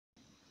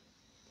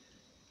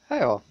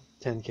Hi all,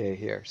 10K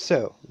here.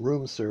 So,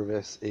 Room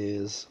Service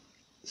is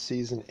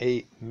Season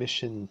 8,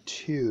 Mission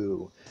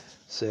 2.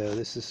 So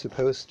this is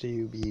supposed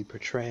to be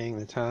portraying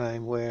the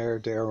time where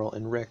Daryl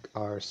and Rick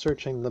are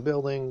searching the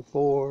building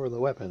for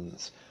the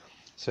weapons.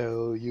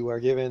 So you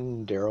are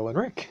given Daryl and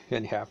Rick,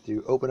 and you have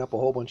to open up a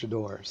whole bunch of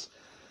doors.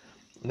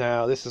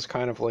 Now this is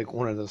kind of like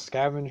one of the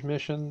scavenge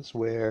missions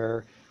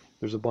where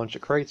there's a bunch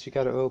of crates you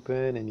gotta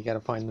open, and you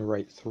gotta find the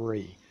right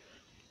three.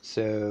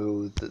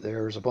 So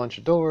there's a bunch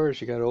of doors,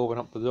 you got to open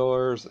up the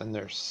doors, and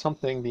there's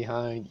something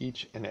behind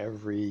each and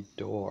every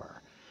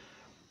door.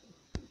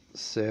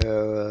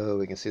 So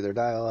we can see their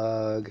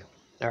dialogue.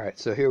 Alright,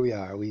 so here we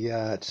are. We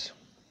got,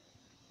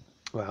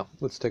 well,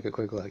 let's take a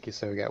quick look.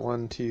 So we got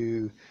 1,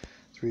 2,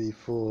 3,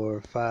 4,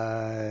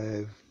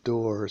 5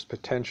 doors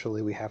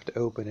potentially we have to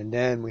open, and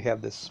then we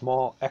have this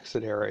small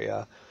exit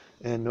area.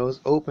 And those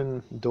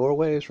open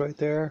doorways right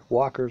there,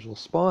 walkers will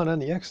spawn on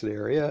the exit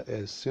area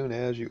as soon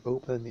as you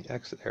open the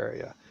exit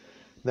area.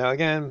 Now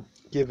again,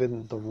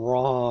 given the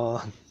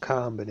wrong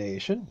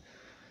combination,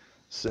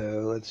 so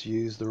let's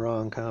use the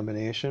wrong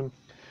combination.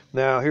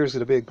 Now here's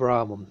the big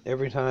problem.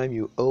 Every time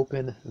you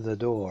open the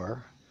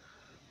door,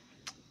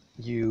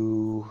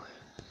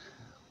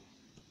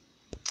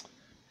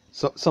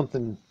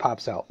 something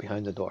pops out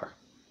behind the door.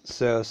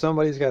 So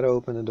somebody's got to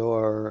open the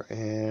door,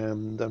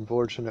 and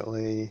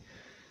unfortunately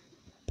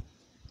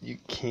you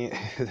can't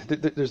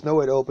there's no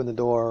way to open the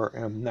door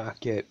and not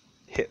get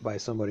hit by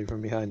somebody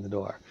from behind the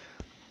door.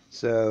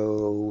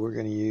 So we're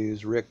going to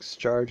use Rick's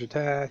charge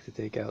attack to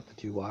take out the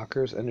two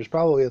walkers, and there's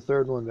probably a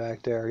third one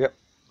back there. Yep,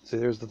 see,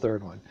 there's the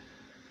third one.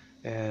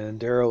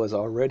 And Daryl is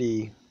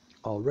already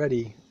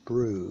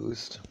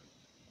bruised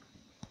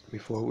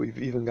before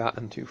we've even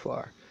gotten too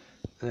far.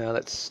 Now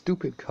that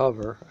stupid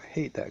cover, I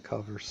hate that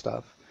cover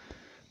stuff.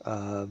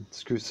 So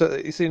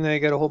you see, now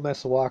you got a whole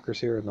mess of walkers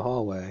here in the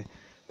hallway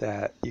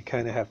that you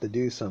kind of have to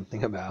do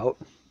something about.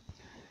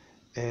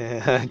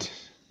 And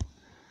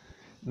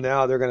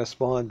now they're going to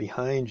spawn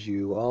behind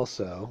you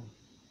also,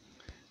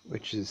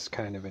 which is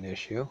kind of an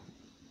issue.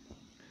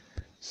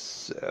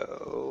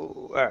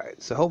 So,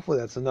 alright, so hopefully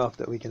that's enough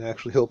that we can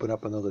actually open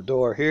up another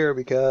door here,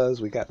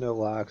 because we got no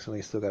locks and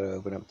we still got to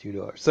open up two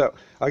doors. So,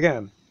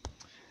 again,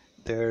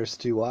 there's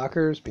two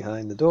walkers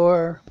behind the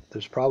door.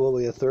 There's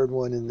probably a third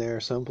one in there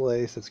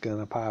someplace that's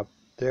going to pop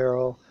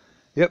Daryl.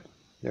 Yep,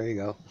 there you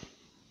go.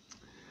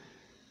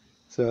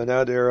 So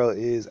now Daryl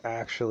is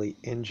actually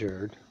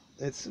injured.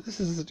 This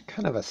is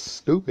kind of a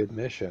stupid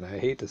mission. I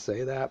hate to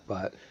say that,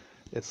 but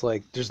it's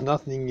like there's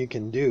nothing you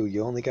can do.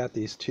 You only got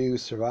these two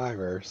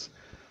survivors,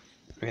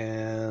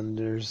 and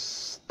there's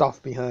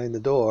stuff behind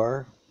the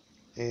door,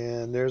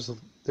 and there's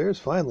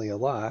finally a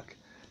lock,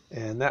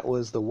 and that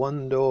was the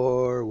one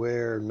door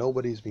where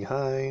nobody's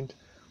behind.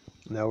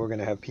 Now we're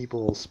gonna have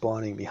people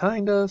spawning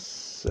behind us,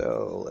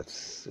 so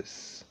let's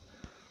just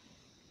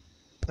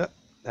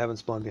haven't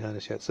spawned behind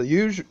us yet. So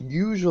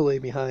usually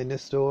behind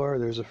this door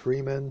there's a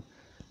Freeman,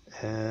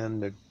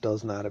 and it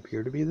does not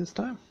appear to be this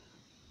time.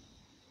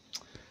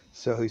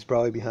 So he's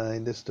probably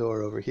behind this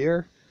door over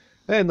here.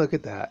 And look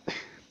at that.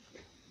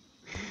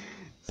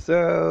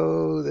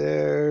 So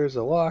there's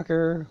a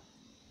walker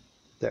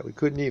that we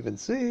couldn't even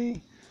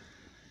see,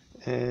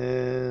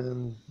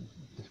 and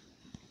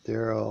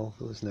Daryl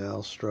was now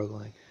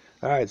struggling.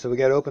 Alright, so we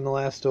got to open the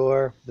last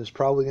door. There's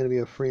probably going to be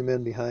a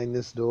Freeman behind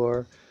this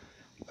door.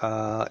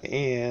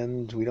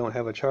 And we don't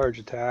have a charge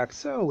attack,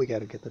 so we got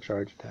to get the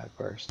charge attack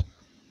first.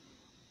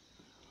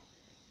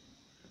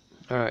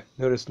 Alright,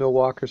 notice no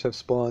walkers have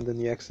spawned in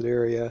the exit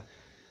area.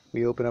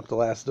 We open up the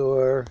last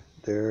door.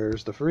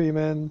 There's the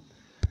Freeman,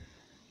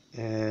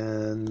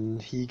 and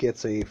he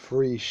gets a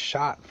free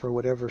shot for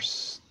whatever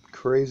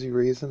crazy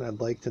reason.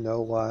 I'd like to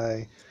know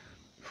why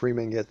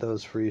Freeman get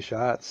those free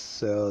shots.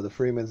 So the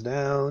Freeman's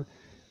down.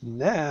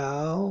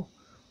 Now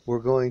we're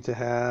going to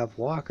have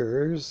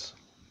walkers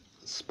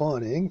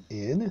spawning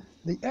in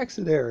the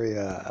exit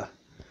area,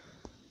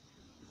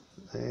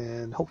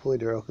 and hopefully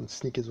Daryl can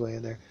sneak his way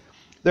in there.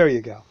 There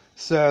you go.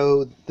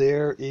 So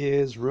there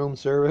is Room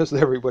Service.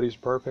 Everybody's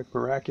perfect,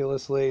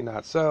 miraculously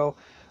not so.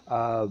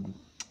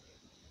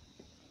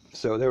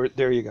 So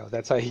there you go.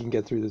 That's how you can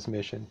get through this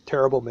mission.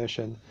 Terrible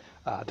mission.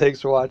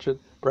 Thanks for watching.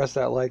 Press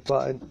that like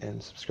button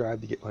and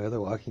subscribe to get my other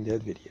Walking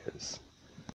Dead videos.